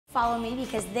Follow me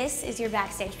because this is your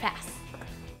backstage pass.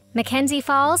 Mackenzie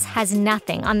Falls has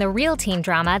nothing on the real teen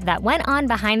drama that went on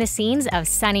behind the scenes of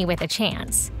Sonny with a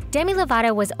Chance. Demi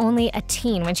Lovato was only a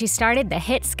teen when she started the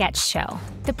hit sketch show.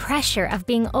 The pressure of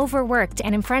being overworked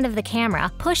and in front of the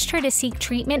camera pushed her to seek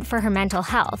treatment for her mental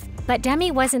health. But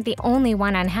Demi wasn't the only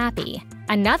one unhappy.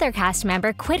 Another cast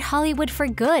member quit Hollywood for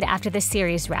good after the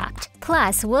series wrapped.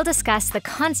 Plus, we'll discuss the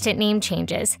constant name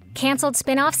changes, canceled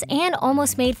spin-offs, and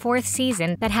almost made fourth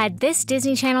season that had this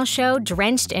Disney Channel show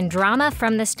drenched in drama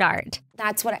from the start.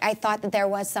 That's what I thought, that there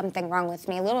was something wrong with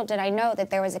me. Little did I know that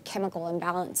there was a chemical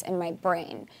imbalance in my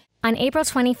brain. On April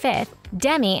 25th,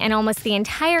 Demi and almost the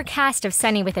entire cast of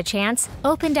Sonny with a Chance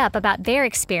opened up about their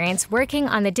experience working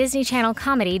on the Disney Channel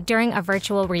comedy during a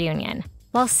virtual reunion.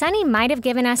 While Sonny might have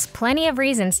given us plenty of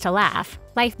reasons to laugh,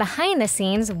 life behind the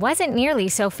scenes wasn't nearly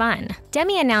so fun.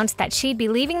 Demi announced that she'd be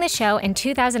leaving the show in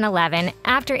 2011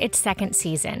 after its second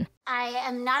season. I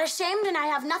am not ashamed and I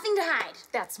have nothing to hide.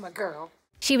 That's my girl.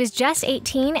 She was just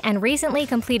 18 and recently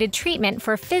completed treatment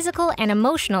for physical and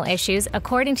emotional issues,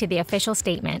 according to the official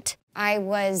statement. I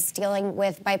was dealing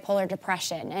with bipolar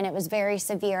depression, and it was very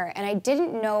severe, and I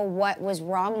didn't know what was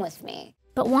wrong with me.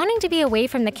 But wanting to be away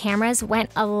from the cameras went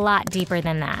a lot deeper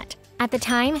than that. At the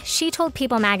time, she told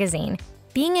People magazine,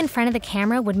 "Being in front of the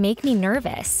camera would make me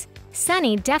nervous."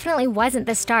 Sonny definitely wasn't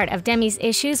the start of Demi's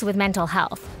issues with mental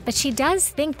health, but she does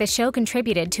think the show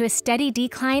contributed to a steady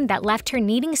decline that left her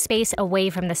needing space away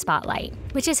from the spotlight,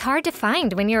 which is hard to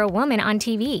find when you're a woman on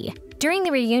TV. During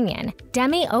the reunion,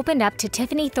 Demi opened up to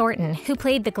Tiffany Thornton, who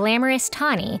played the glamorous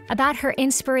Tawny, about her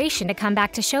inspiration to come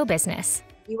back to show business.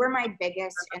 You were my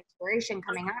biggest inspiration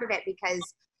coming out of it because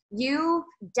you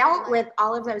dealt with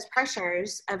all of those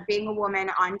pressures of being a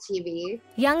woman on TV.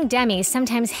 Young Demi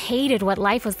sometimes hated what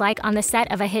life was like on the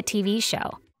set of a hit TV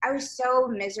show. I was so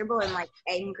miserable and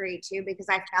angry too because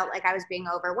I felt like I was being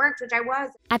overworked, which I was.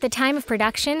 At the time of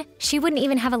production, she wouldn't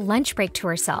even have a lunch break to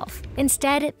herself.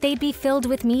 Instead, they'd be filled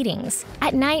with meetings.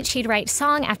 At night, she'd write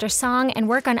song after song and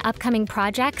work on upcoming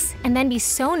projects, and then be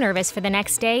so nervous for the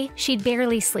next day, she'd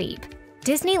barely sleep.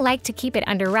 Disney liked to keep it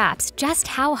under wraps just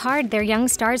how hard their young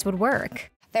stars would work.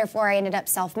 Therefore, I ended up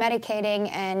self-medicating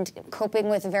and coping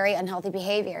with very unhealthy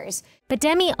behaviors. But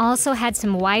Demi also had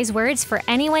some wise words for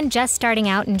anyone just starting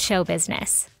out in show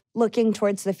business. Looking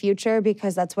towards the future,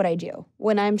 because that's what I do.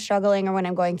 When I'm struggling or when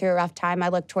I'm going through a rough time, I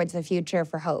look towards the future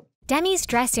for hope. Demi's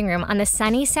dressing room on the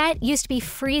Sonny set used to be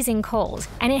freezing cold,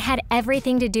 and it had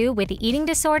everything to do with the eating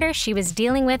disorder she was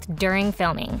dealing with during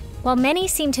filming. While many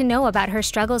seemed to know about her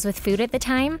struggles with food at the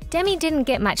time, Demi didn't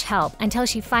get much help until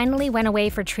she finally went away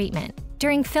for treatment.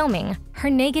 During filming, her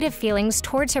negative feelings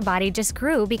towards her body just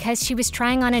grew because she was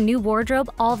trying on a new wardrobe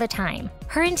all the time.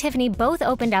 Her and Tiffany both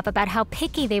opened up about how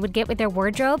picky they would get with their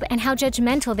wardrobe and how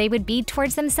judgmental they would be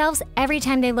towards themselves every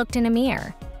time they looked in a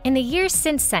mirror. In the years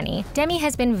since Sonny, Demi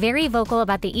has been very vocal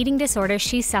about the eating disorder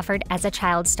she suffered as a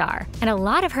child star, and a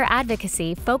lot of her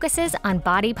advocacy focuses on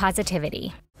body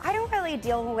positivity. I don't really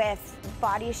deal with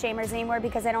body shamers anymore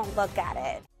because I don't look at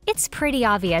it. It's pretty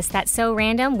obvious that So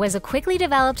Random was a quickly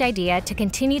developed idea to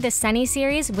continue the Sonny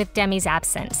series with Demi's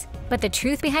absence. But the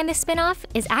truth behind the spin-off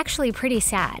is actually pretty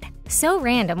sad. So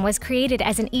Random was created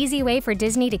as an easy way for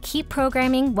Disney to keep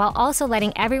programming while also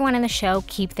letting everyone on the show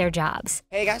keep their jobs.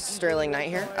 Hey guys, Sterling Knight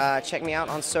here. Check me out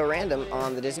on So Random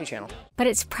on the Disney Channel. But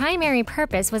its primary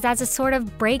purpose was as a sort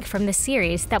of break from the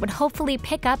series that would hopefully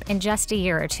pick up in just a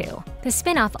year or two. The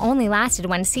spin-off only lasted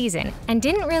one season and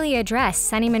didn't really address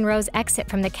Sonny Monroe's exit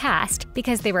from the cast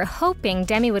because they were hoping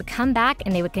Demi would come back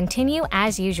and they would continue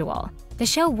as usual. The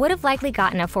show would have likely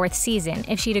gotten a fourth season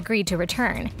if she'd agreed to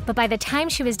return, but by the time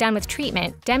she was done with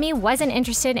treatment, Demi wasn't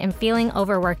interested in feeling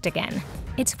overworked again.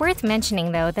 It's worth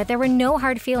mentioning, though, that there were no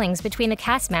hard feelings between the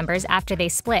cast members after they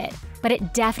split, but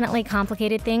it definitely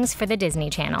complicated things for the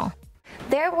Disney Channel.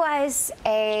 There was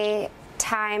a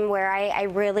time where I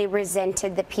really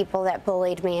resented the people that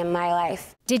bullied me in my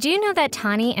life. Did you know that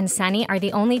Tawny and Sonny are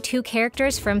the only two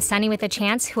characters from Sonny with a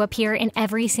Chance who appear in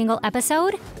every single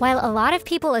episode? While a lot of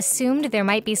people assumed there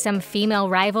might be some female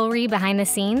rivalry behind the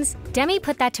scenes, Demi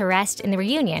put that to rest in the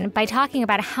reunion by talking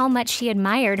about how much she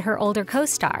admired her older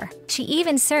co-star. She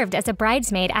even served as a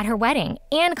bridesmaid at her wedding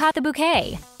and caught the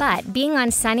bouquet. But being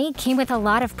on Sonny came with a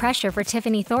lot of pressure for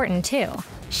Tiffany Thornton, too.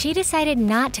 She decided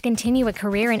not to continue a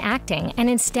career in acting and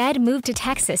instead moved to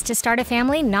Texas to start a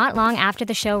family not long after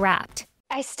the show wrapped.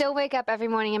 I still wake up every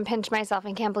morning and pinch myself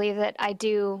and can't believe that I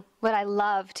do what I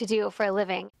love to do for a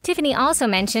living. Tiffany also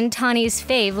mentioned Tawny's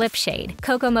fave lip shade,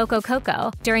 Coco Moco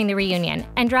Coco, during the reunion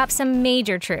and dropped some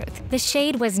major truth. The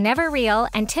shade was never real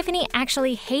and Tiffany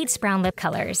actually hates brown lip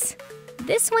colors.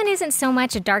 This one isn't so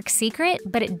much a dark secret,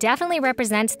 but it definitely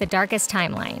represents the darkest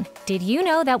timeline. Did you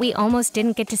know that we almost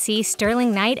didn't get to see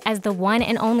Sterling Knight as the one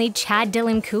and only Chad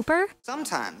Dylan Cooper?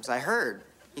 Sometimes, I heard,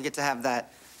 you get to have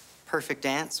that perfect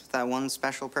dance with that one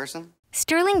special person.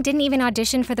 Sterling didn't even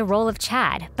audition for the role of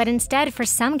Chad, but instead for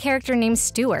some character named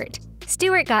Stuart.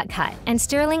 Stuart got cut, and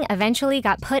Sterling eventually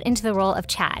got put into the role of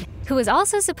Chad, who was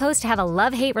also supposed to have a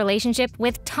love-hate relationship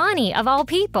with Tawny, of all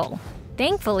people.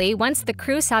 Thankfully, once the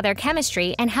crew saw their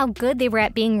chemistry and how good they were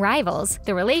at being rivals,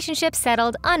 the relationship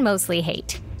settled on mostly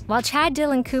hate. While Chad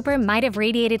Dylan Cooper might have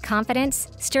radiated confidence,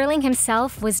 Sterling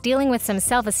himself was dealing with some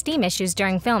self-esteem issues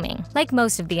during filming, like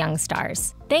most of the young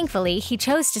stars. Thankfully, he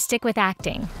chose to stick with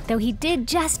acting, though he did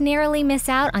just narrowly miss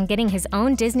out on getting his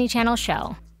own Disney Channel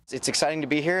show. It's exciting to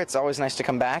be here. It's always nice to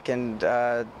come back and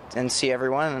see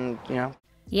everyone, and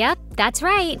Yep, that's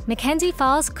right. Mackenzie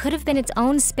Falls could have been its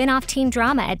own spin-off teen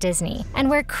drama at Disney, and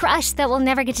we're crushed that we'll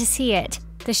never get to see it.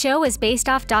 The show was based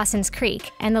off Dawson's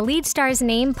Creek, and the lead star's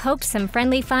name poked some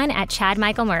friendly fun at Chad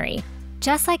Michael Murray.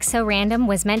 Just like So Random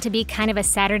was meant to be kind of a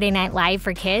Saturday Night Live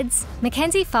for kids,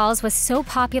 Mackenzie Falls was so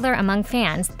popular among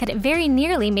fans that it very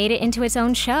nearly made it into its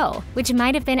own show, which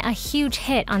might have been a huge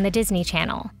hit on the Disney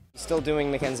Channel. still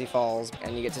doing Mackenzie Falls,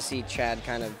 and you get to see Chad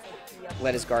kind of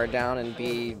let his guard down and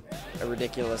be a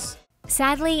ridiculous.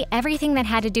 Sadly, everything that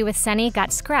had to do with Sonny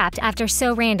got scrapped after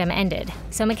So Random ended,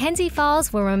 so Mackenzie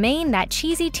Falls will remain that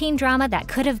cheesy teen drama that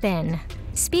could have been.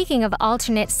 Speaking of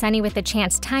alternate Sonny with a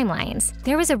Chance timelines,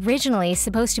 there was originally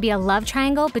supposed to be a love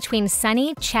triangle between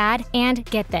Sonny, Chad, and,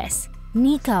 get this,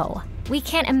 Nico. We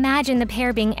can't imagine the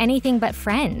pair being anything but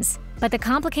friends. But the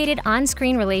complicated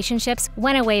on-screen relationships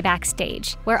went away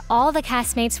backstage, where all the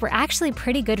castmates were actually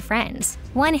pretty good friends.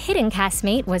 One hidden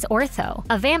castmate was Ortho,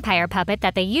 a vampire puppet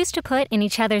that they used to put in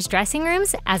each other's dressing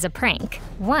rooms as a prank.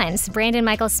 Once, Brandon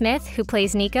Michael Smith, who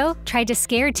plays Nico, tried to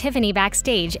scare Tiffany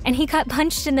backstage, and he got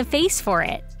punched in the face for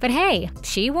it. But hey,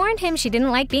 she warned him she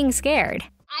didn't like being scared.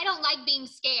 I don't like being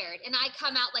scared, and I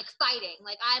come out like fighting.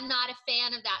 Like, I'm not a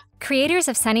fan of that. Creators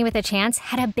of Sonny with a Chance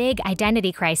had a big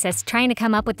identity crisis trying to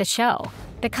come up with the show.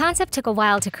 The concept took a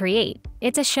while to create.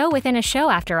 It's a show within a show,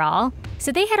 after all.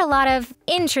 So they had a lot of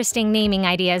interesting naming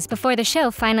ideas before the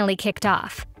show finally kicked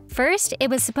off. First, it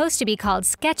was supposed to be called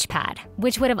Sketchpad,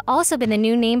 which would have also been the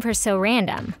new name for So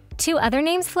Random. Two other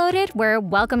names floated were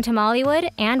Welcome to Mollywood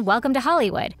and Welcome to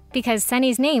Hollywood, because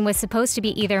Sonny's name was supposed to be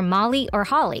either Molly or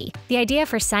Holly. The idea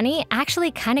for Sonny actually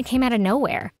kind of came out of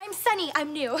nowhere. I'm Sonny,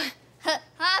 I'm new.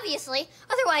 Obviously,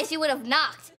 otherwise you would have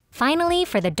knocked. Finally,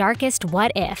 for the darkest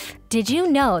what if. Did you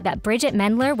know that Bridget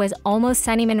Mendler was almost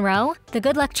Sunny Monroe? The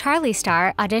Good Luck Charlie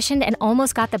star auditioned and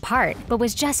almost got the part, but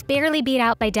was just barely beat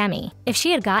out by Demi. If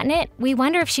she had gotten it, we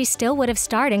wonder if she still would have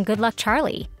starred in Good Luck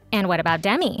Charlie. And what about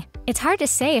Demi? It's hard to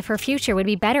say if her future would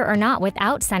be better or not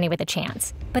without Sonny with a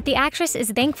Chance. But the actress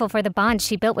is thankful for the bond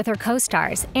she built with her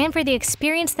co-stars and for the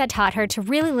experience that taught her to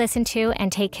really listen to and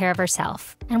take care of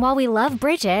herself. And while we love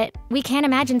Bridget, we can't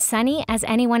imagine Sonny as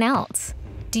anyone else.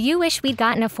 Do you wish we'd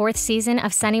gotten a 4th season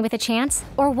of Sonny with a Chance?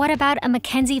 Or what about a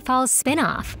Mackenzie Falls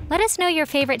spin-off? Let us know your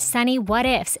favorite Sonny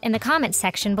what-ifs in the comments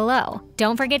section below.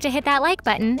 Don't forget to hit that like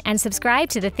button and subscribe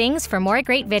to The Things for more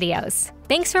great videos.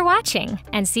 Thanks for watching,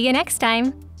 and see you next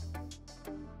time!